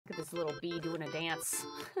this little bee doing a dance.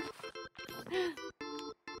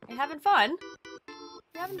 You having fun?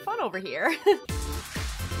 You having fun over here?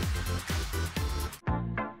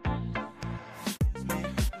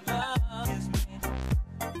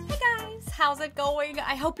 How's it going?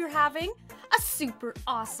 I hope you're having a super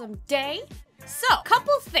awesome day. So,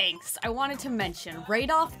 couple things I wanted to mention right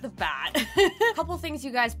off the bat. Couple things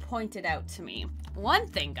you guys pointed out to me. One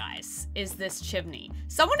thing, guys, is this chimney.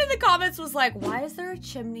 Someone in the comments was like, why is there a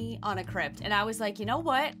chimney on a crypt? And I was like, you know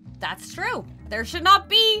what? That's true. There should not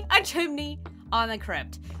be a chimney on the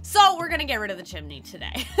crypt. So we're gonna get rid of the chimney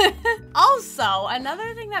today. Also,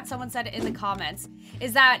 another thing that someone said in the comments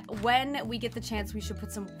is that when we get the chance, we should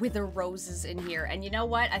put some wither roses in here. And you know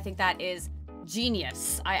what? I think that is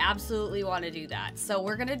genius. I absolutely want to do that. So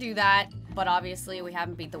we're gonna do that, but obviously we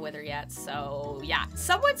haven't beat the wither yet. So yeah,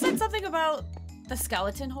 someone said something about the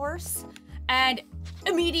skeleton horse, and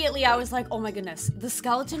immediately I was like, oh my goodness, the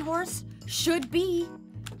skeleton horse should be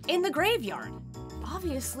in the graveyard.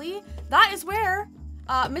 Obviously, that is where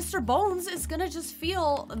Mr. Bones is gonna just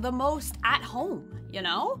feel the most at home, you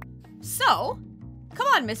know? So, come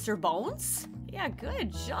on, Mr. Bones. Yeah,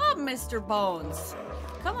 good job, Mr. Bones.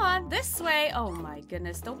 Come on, this way. Oh my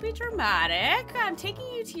goodness, don't be dramatic. I'm taking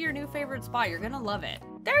you to your new favorite spot. You're gonna love it.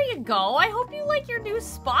 There you go. I hope you like your new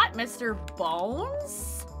spot, Mr.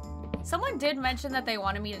 Bones. Someone did mention that they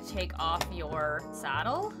wanted me to take off your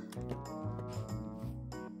saddle.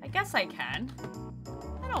 I guess I can.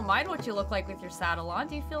 I don't mind what you look like with your saddle on.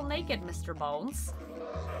 Do you feel naked, Mr. Bones?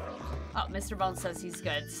 Oh, Mr. Bones says he's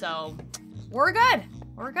good, so we're good.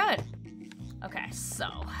 We're good. Okay, so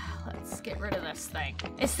let's get rid of this thing.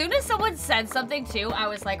 As soon as someone said something too, I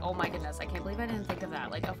was like, oh my goodness, I can't believe I didn't think of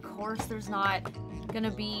that. Like, of course there's not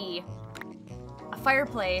gonna be a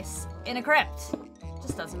fireplace in a crypt. It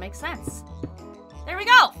just doesn't make sense. There we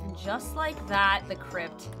go. And just like that, the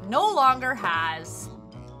crypt no longer has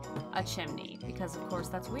a chimney, because of course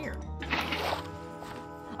that's weird.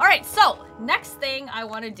 All right, so next thing I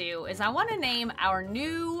want to do is I want to name our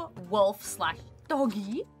new wolf slash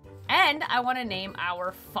doggy, and I want to name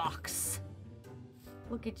our fox.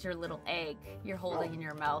 Look at your little egg you're holding in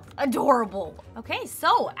your mouth. Adorable. Okay,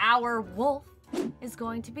 so our wolf is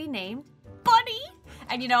going to be named Bunny.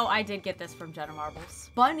 And you know, I did get this from Jenna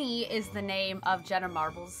Marbles. Bunny is the name of Jenna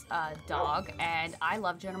Marbles' dog, and I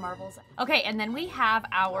love Jenna Marbles. Okay, and then we have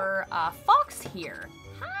our fox here.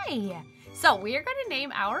 Hi. So we are going to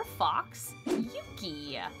name our fox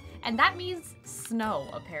Yuki, and that means snow,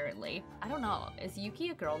 apparently. I don't know. Is Yuki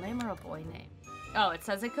a girl name or a boy name? Oh, it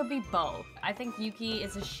says it could be both. I think Yuki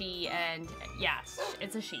is a she, and yes,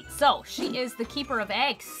 it's a she. So she is the keeper of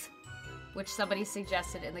eggs, which somebody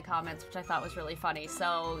suggested in the comments, which I thought was really funny.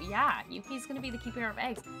 So yeah, Yuki's gonna be the keeper of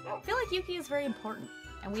eggs. I feel like Yuki is very important,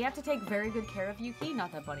 and we have to take very good care of Yuki.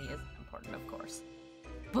 Not that Bunny isn't important, of course.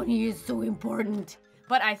 Bunny is so important.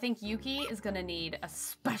 But I think Yuki is gonna need a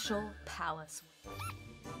special palace.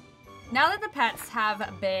 Now that the pets have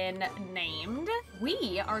been named,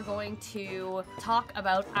 we are going to talk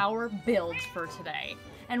about our build for today.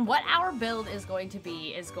 And what our build is going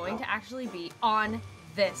to actually be on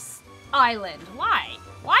this island. Why?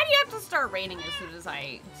 Why do you have to start raining as soon as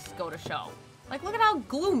I go to show? Like, look at how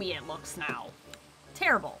gloomy it looks now.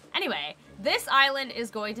 Terrible. Anyway, this island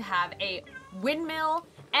is going to have a windmill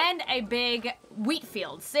and a big wheat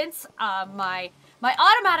field. Since my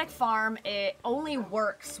automatic farm, it only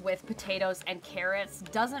works with potatoes and carrots,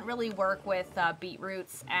 doesn't really work with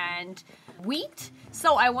beetroots and wheat.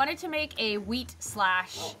 So I wanted to make a wheat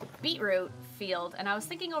slash beetroot field, and I was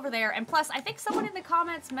thinking over there, and plus I think someone in the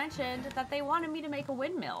comments mentioned that they wanted me to make a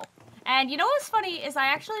windmill. And you know what's funny is I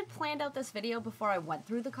actually planned out this video before I went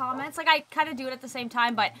through the comments. Like, I kind of do it at the same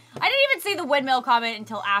time, but I didn't even see the windmill comment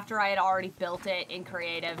until after I had already built it in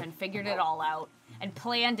creative and figured it all out and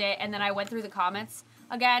planned it. And then I went through the comments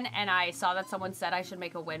again, and I saw that someone said I should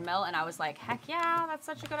make a windmill, and I was like, heck yeah, that's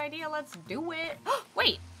such a good idea, let's do it.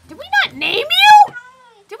 Wait, did we not name you?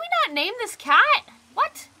 Did we not name this cat?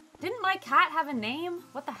 What? Didn't my cat have a name?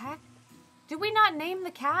 What the heck? Did we not name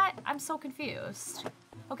the cat? I'm so confused.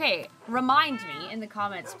 Okay, remind me in the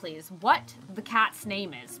comments, please, what the cat's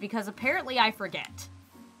name is, because apparently I forget.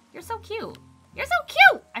 You're so cute. You're so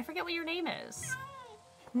cute! I forget what your name is.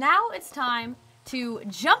 Now it's time to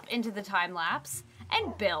jump into the time lapse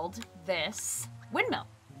and build this windmill.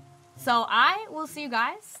 So I will see you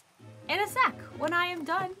guys in a sec when I am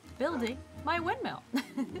done building my windmill.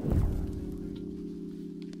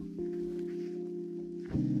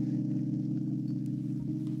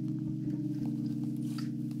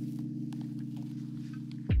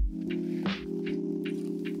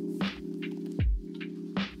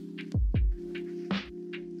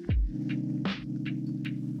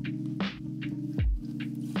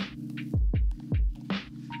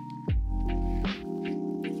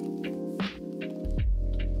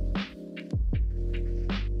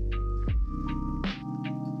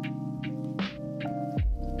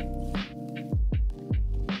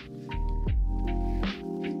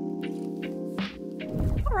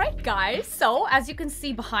 Guys, so as you can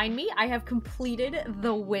see behind me, I have completed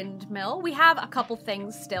the windmill. We have a couple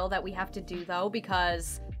things still that we have to do though,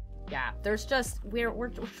 because yeah, there's just,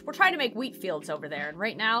 we're trying to make wheat fields over there, and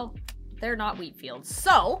right now they're not wheat fields.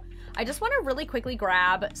 So I just want to really quickly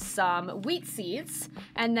grab some wheat seeds,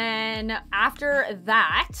 and then after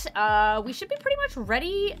that, we should be pretty much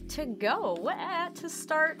ready to go to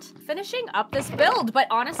start finishing up this build. But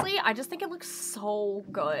honestly, I just think it looks so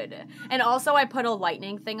good. And also I put a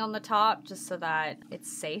lightning thing on the top just so that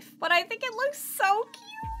it's safe. But I think it looks so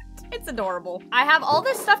cute. It's adorable. I have all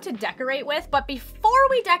this stuff to decorate with, but before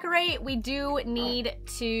we decorate, we do need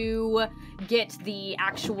to get the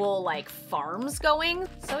actual like farms going.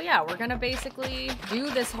 So yeah, we're gonna basically do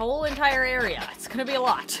this whole entire area. It's gonna be a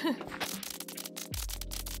lot.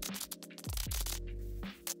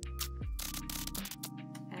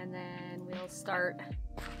 And then we'll start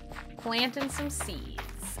planting some seeds.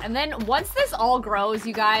 And then once this all grows,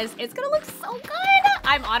 you guys, it's gonna look so good.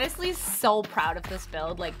 I'm honestly so proud of this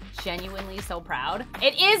build, like genuinely so proud.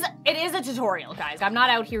 It is a tutorial, guys. I'm not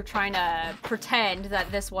out here trying to pretend that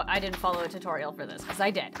I didn't follow a tutorial for this, because I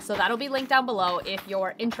did. So that'll be linked down below if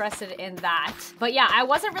you're interested in that. But yeah, I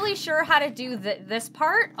wasn't really sure how to do this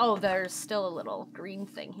part. Oh, there's still a little green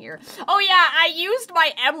thing here. Oh yeah, I used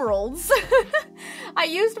my emeralds. I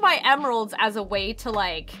used my emeralds as a way to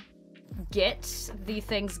like get the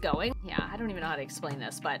things going. Yeah, I don't even know how to explain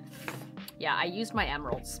this, but yeah, I used my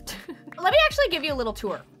emeralds. Let me actually give you a little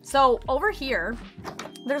tour. So over here,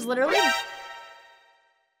 there's literally...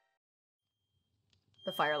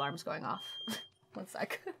 The fire alarm's going off. One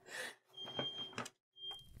sec.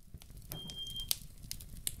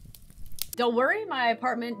 Don't worry, my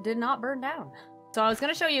apartment did not burn down. So I was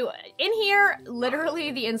gonna show you, in here,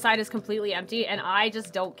 literally the inside is completely empty, and I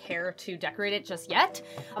just don't care to decorate it just yet,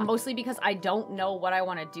 mostly because I don't know what I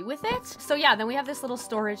wanna do with it. So yeah, then we have this little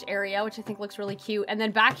storage area, which I think looks really cute. And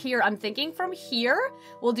then back here, I'm thinking from here,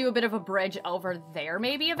 we'll do a bit of a bridge over there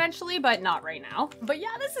maybe eventually, but not right now. But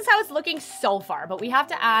yeah, this is how it's looking so far. But we have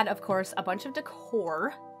to add, of course, a bunch of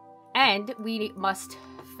decor, and we must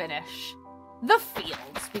finish the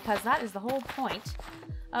fields, because that is the whole point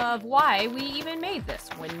of why we even made this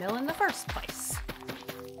windmill in the first place.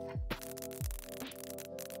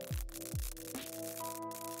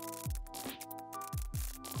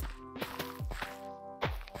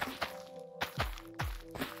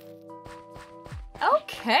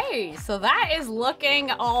 Okay, so that is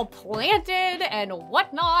looking all planted and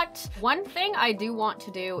whatnot. One thing I do want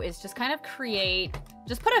to do is just kind of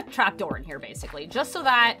just put a trapdoor in here basically, just so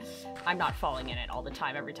that I'm not falling in it all the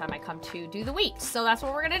time every time I come to do the wheat. So that's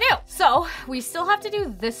what we're gonna do. So we still have to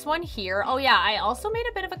do this one here. Oh yeah, I also made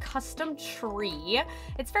a bit of a custom tree.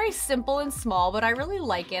 It's very simple and small, but I really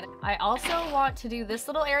like it. I also want to do this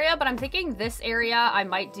little area, but I'm thinking this area I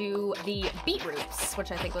might do the beetroots,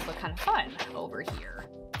 which I think would look kind of fun over here.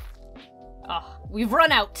 Oh, we've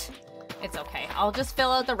run out. It's okay. I'll just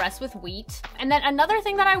fill out the rest with wheat. And then another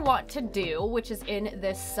thing that I want to do, which is in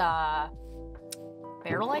this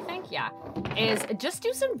barrel, I think, yeah, is just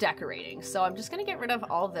do some decorating. So I'm just gonna get rid of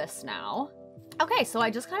all this now. Okay, so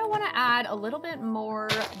I just kind of want to add a little bit more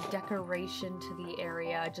decoration to the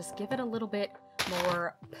area. Just give it a little bit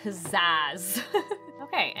more pizzazz.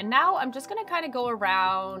 Okay, and now I'm just gonna kind of go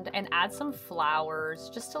around and add some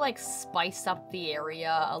flowers just to like spice up the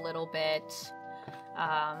area a little bit.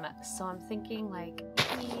 So I'm thinking like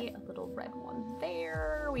maybe a little red one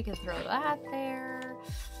there. We can throw that there.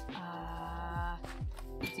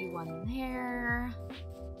 Do one there.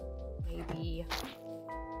 Maybe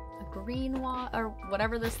a green one or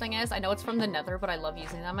whatever this thing is. I know it's from the Nether, but I love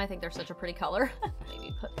using them. I think they're such a pretty color.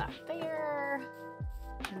 Maybe put that there.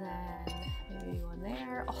 And then maybe one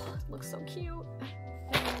there. Oh, it looks so cute.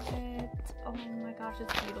 Oh my gosh,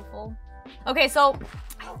 it's beautiful. Okay, so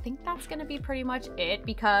I think that's gonna be pretty much it,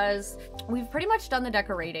 because we've pretty much done the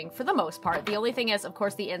decorating for the most part. The only thing is, of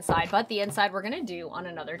course, the inside, but the inside we're gonna do on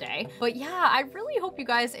another day. But yeah, I really hope you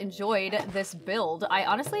guys enjoyed this build. I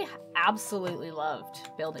honestly absolutely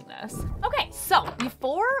loved building this. Okay, so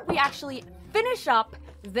before we actually finish up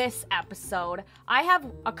this episode, I have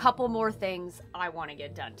a couple more things I want to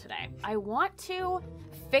get done today. I want to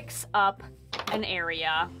fix up an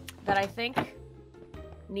area that I think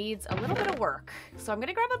needs a little bit of work. So I'm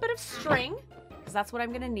gonna grab a bit of string, because that's what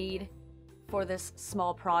I'm gonna need for this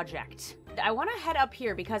small project. I want to head up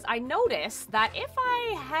here because I noticed that if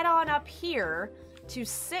I head on up here to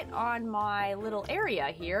sit on my little area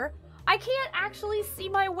here, I can't actually see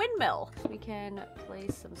my windmill. We can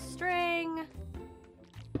place some string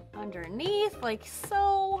underneath like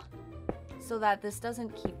so that this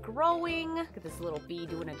doesn't keep growing. Look at this little bee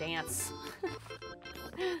doing a dance.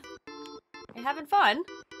 You having fun?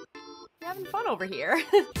 You having fun over here?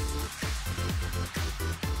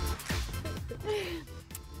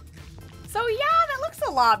 So yeah, that looks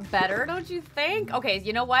a lot better, don't you think? Okay,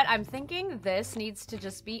 you know what? I'm thinking this needs to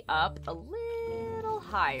just be up a little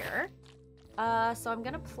higher. So I'm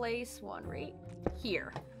gonna place one right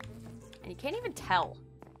here. And you can't even tell.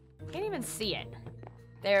 Can't even see it.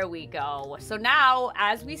 There we go. So now,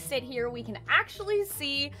 as we sit here, we can actually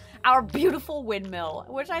see our beautiful windmill,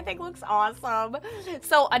 which I think looks awesome.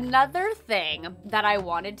 So another thing that I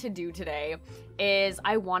wanted to do today is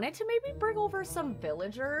I wanted to maybe bring over some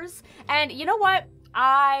villagers. And you know what?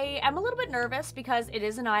 I am a little bit nervous because it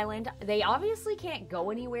is an island. They obviously can't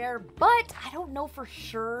go anywhere, but I don't know for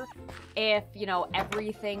sure if, you know,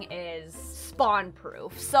 everything is spawn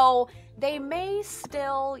proof. So they may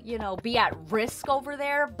still, you know, be at risk over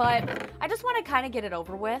there, but I just want to kind of get it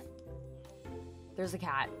over with. There's a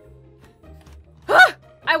cat. Ah!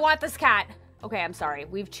 I want this cat. Okay, I'm sorry.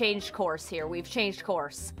 We've changed course here. We've changed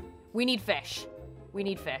course. We need fish. We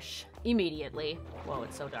need fish. Immediately. Whoa,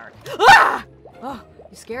 it's so dark. Ah! Oh,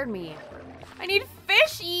 you scared me. I need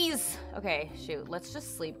fishies. Okay, shoot. Let's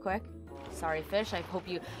just sleep quick. Sorry, fish. I hope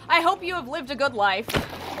you have lived a good life.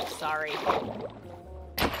 Sorry.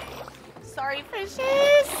 Sorry,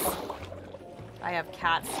 fishies. I have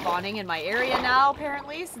cats spawning in my area now,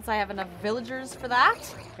 apparently, since I have enough villagers for that.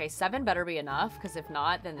 Okay, 7 better be enough, because if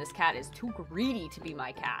not, then this cat is too greedy to be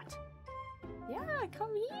my cat. Yeah, come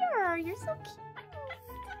here. You're so cute.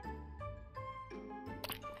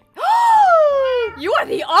 You are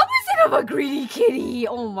the opposite of a greedy kitty.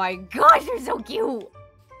 Oh my gosh, you're so cute.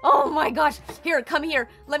 Oh my gosh. Here, come here.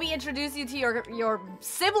 Let me introduce you to your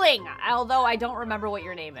sibling. Although I don't remember what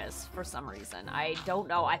your name is for some reason. I don't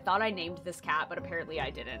know. I thought I named this cat, but apparently I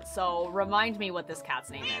didn't. So remind me what this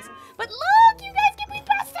cat's name is. But look, you guys can be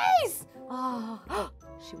besties. Oh,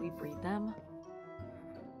 should we breed them?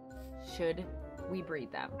 Should we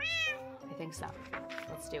breed them? I think so.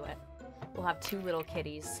 Let's do it. We'll have 2 little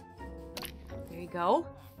kitties. There you go.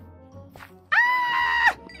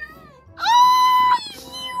 Ah! Oh,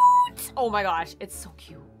 cute! Oh my gosh, it's so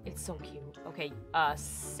cute. It's so cute. Okay,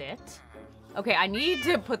 sit. Okay, I need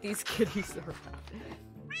to put these kitties around.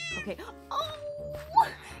 Okay. Oh,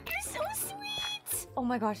 you're so sweet. Oh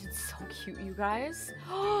my gosh, it's so cute, you guys.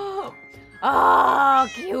 Oh,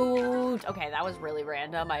 cute. Okay, that was really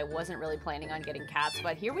random. I wasn't really planning on getting cats,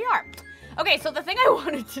 but here we are. Okay, so the thing I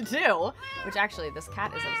wanted to do, which actually this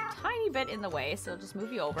cat is a tiny bit in the way, so I'll just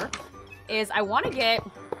move you over, is I want to get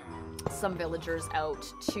some villagers out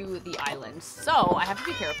to the island. So I have to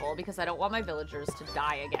be careful because I don't want my villagers to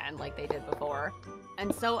die again like they did before.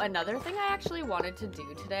 And so another thing I actually wanted to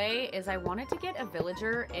do today is I wanted to get a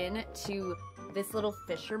villager into this little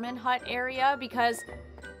fisherman hut area because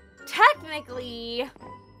technically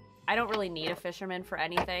I don't really need a fisherman for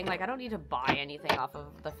anything. Like, I don't need to buy anything off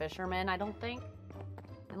of the fisherman, I don't think.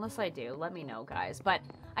 Unless I do, let me know, guys. But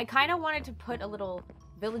I kind of wanted to put a little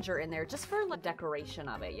villager in there just for the decoration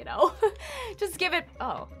of it, you know? Just give it...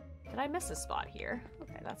 Oh, did I miss a spot here?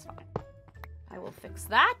 Okay, that's fine. I will fix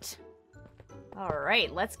that. All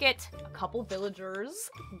right, let's get a couple villagers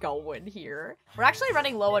going here. We're actually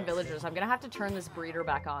running low on villagers. I'm gonna have to turn this breeder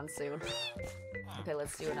back on soon. Okay,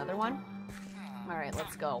 let's do another one. All right,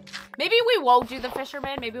 let's go. Maybe we won't do the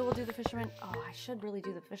fisherman. Maybe we'll do the fisherman. Oh, I should really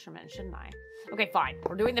do the fisherman, shouldn't I? Okay, fine.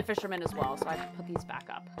 We're doing the fisherman as well, so I have to put these back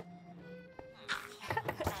up.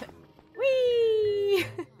 Whee!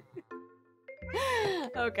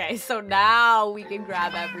 Okay, so now we can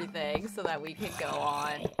grab everything so that we can go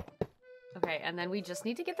on. Okay, and then we just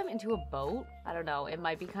need to get them into a boat. I don't know. It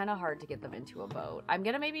might be kind of hard to get them into a boat. I'm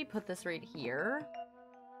gonna maybe put this right here.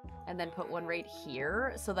 And then put one right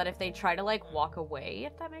here so that if they try to like walk away,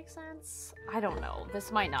 if that makes sense. I don't know.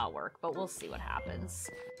 This might not work, but we'll see what happens.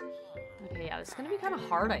 Okay, yeah, this is gonna be kind of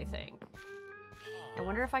hard, I think. I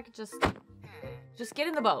wonder if I could just get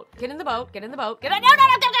in the boat. Get in the boat. Get in the boat. Get in. No, no, no,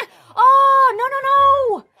 no, no. Oh, no, no,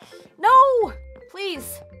 no. No.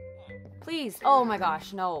 Please. Please. Oh my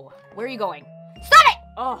gosh, no. Where are you going? Stop it!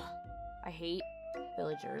 Oh, I hate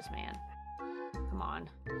villagers, man. Come on.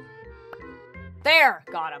 There!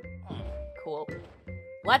 Got him. Cool.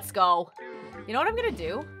 Let's go. You know what I'm gonna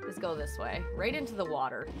do? Is go this way. Right into the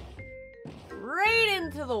water. Right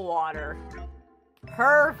into the water.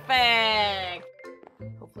 Perfect!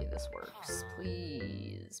 Hopefully this works.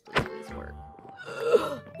 Please. Please, please work.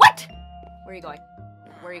 What? Where are you going?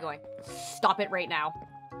 Where are you going? Stop it right now.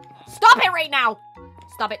 Stop it right now!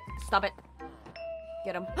 Stop it. Stop it.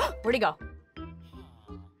 Get him. Where'd he go?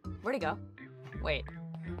 Where'd he go? Wait.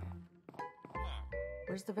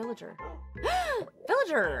 Where's the villager?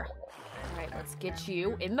 Villager! Alright, let's get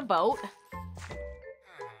you in the boat.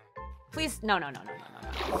 Please, no, no, no, no, no,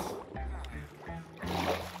 no, no.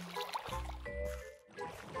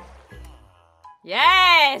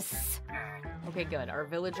 Yes! Okay, good. Our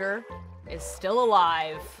villager is still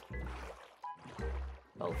alive.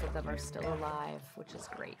 Both of them are still alive, which is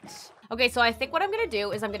great. Okay, so I think what I'm gonna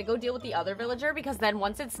do is I'm gonna go deal with the other villager because then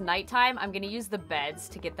once it's nighttime, I'm gonna use the beds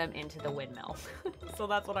to get them into the windmill. So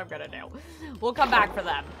that's what I'm gonna do. We'll come back for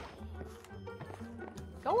them.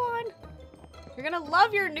 Go on. You're gonna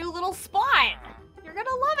love your new little spot. You're gonna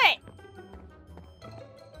love it.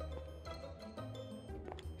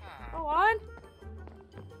 Go on.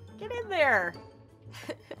 Get in there.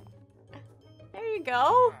 There you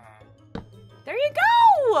go. There you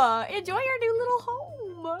go! Enjoy your new little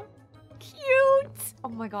home. Cute! Oh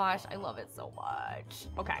my gosh, I love it so much.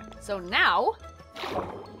 Okay, so now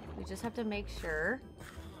we just have to make sure.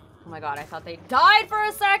 Oh my god, I thought they died for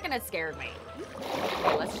a second. It scared me.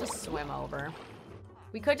 Okay, let's just swim over.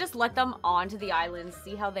 We could just let them onto the island,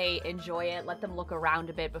 see how they enjoy it, let them look around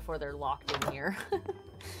a bit before they're locked in here.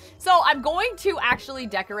 So I'm going to actually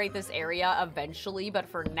decorate this area eventually, but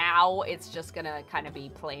for now, it's just gonna kind of be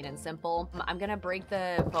plain and simple. I'm gonna break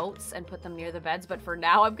the boats and put them near the beds, but for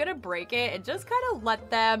now, I'm gonna break it and just kind of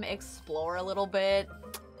let them explore a little bit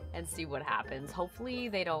and see what happens. Hopefully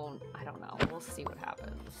they don't, I don't know, we'll see what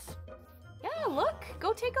happens. Yeah, look,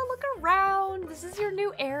 go take a look around. This is your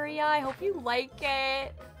new area. I hope you like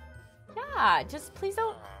it. Yeah, just please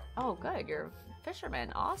don't, oh good, you're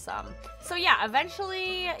fisherman, awesome. So yeah,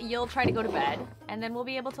 eventually you'll try to go to bed and then we'll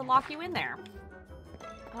be able to lock you in there.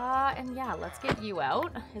 And yeah, let's get you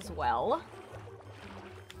out as well.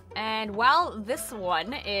 And while this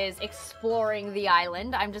one is exploring the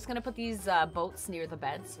island, I'm just gonna put these boats near the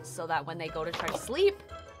beds so that when they go to try to sleep,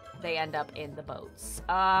 they end up in the boats.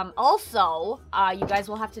 Also, you guys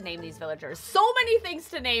will have to name these villagers. So many things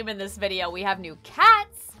to name in this video. We have new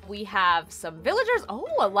cats. We have some villagers. Oh,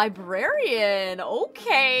 a librarian.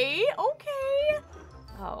 Okay, okay.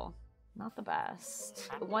 Oh, not the best.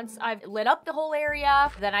 Once I've lit up the whole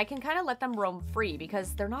area, then I can kind of let them roam free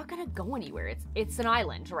because they're not gonna go anywhere. It's an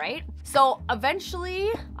island, right? So eventually,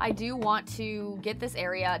 I do want to get this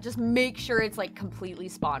area, just make sure it's like completely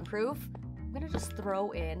spawn proof. I'm gonna just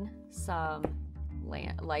throw in some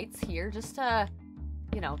lights here just to,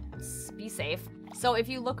 you know, be safe. So if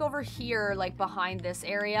you look over here, like behind this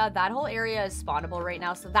area, that whole area is spawnable right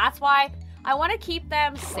now. So that's why I want to keep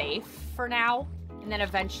them safe for now. And then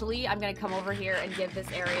eventually I'm going to come over here and give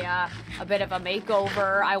this area a bit of a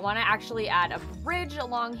makeover. I want to actually add a bridge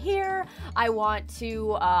along here. I want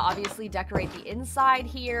to obviously decorate the inside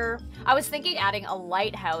here. I was thinking adding a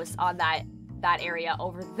lighthouse on that area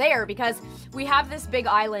over there because we have this big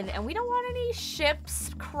island and we don't want any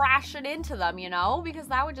ships crashing into them, you know, because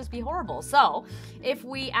that would just be horrible. So if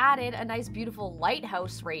we added a nice beautiful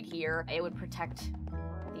lighthouse right here, it would protect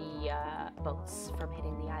the boats from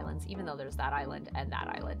hitting the islands, even though there's that island and that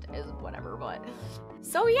island is whatever. But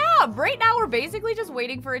so yeah, right now we're basically just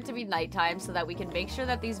waiting for it to be nighttime so that we can make sure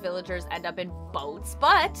that these villagers end up in boats.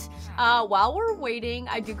 But while we're waiting,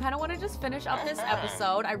 I do kind of want to just finish up this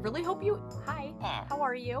episode. I really hope you, hi, how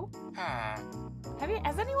are you?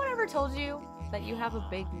 Has anyone ever told you that you have a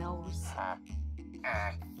big nose?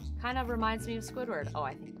 Kind of reminds me of Squidward. Oh,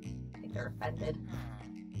 I think they're offended.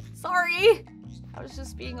 Sorry. I was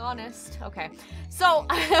just being honest. Okay, so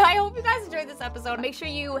I hope you guys enjoyed this episode. Make sure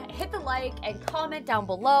you hit the like and comment down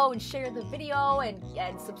below and share the video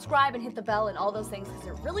and subscribe and hit the bell and all those things because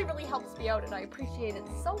it really, really helps me out and I appreciate it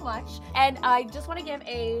so much. And I just want to give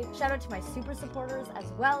a shout out to my super supporters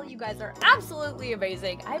as well. You guys are absolutely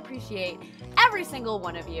amazing. I appreciate every single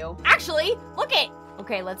one of you. Actually, look it.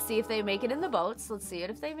 Okay, let's see if they make it in the boats. Let's see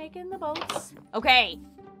if they make it in the boats. Okay,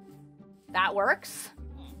 that works.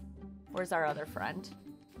 Where's our other friend?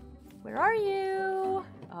 Where are you?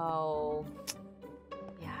 Oh,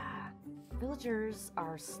 yeah. Villagers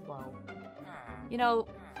are slow. You know,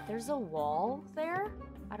 there's a wall there.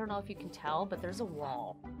 I don't know if you can tell, but there's a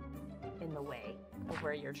wall in the way of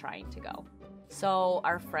where you're trying to go. So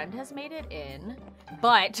our friend has made it in,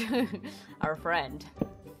 but our friend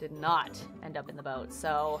did not end up in the boat.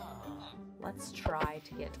 So let's try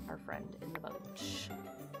to get our friend in the boat.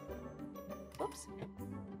 Oops.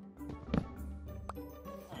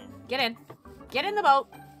 Get in. Get in the boat.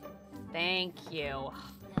 Thank you.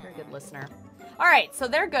 You're a good listener. All right, so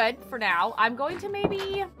they're good for now. I'm going to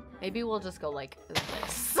maybe we'll just go like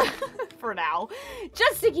this for now,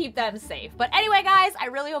 just to keep them safe. But anyway, guys, I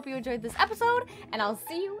really hope you enjoyed this episode, and I'll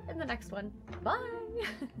see you in the next one. Bye.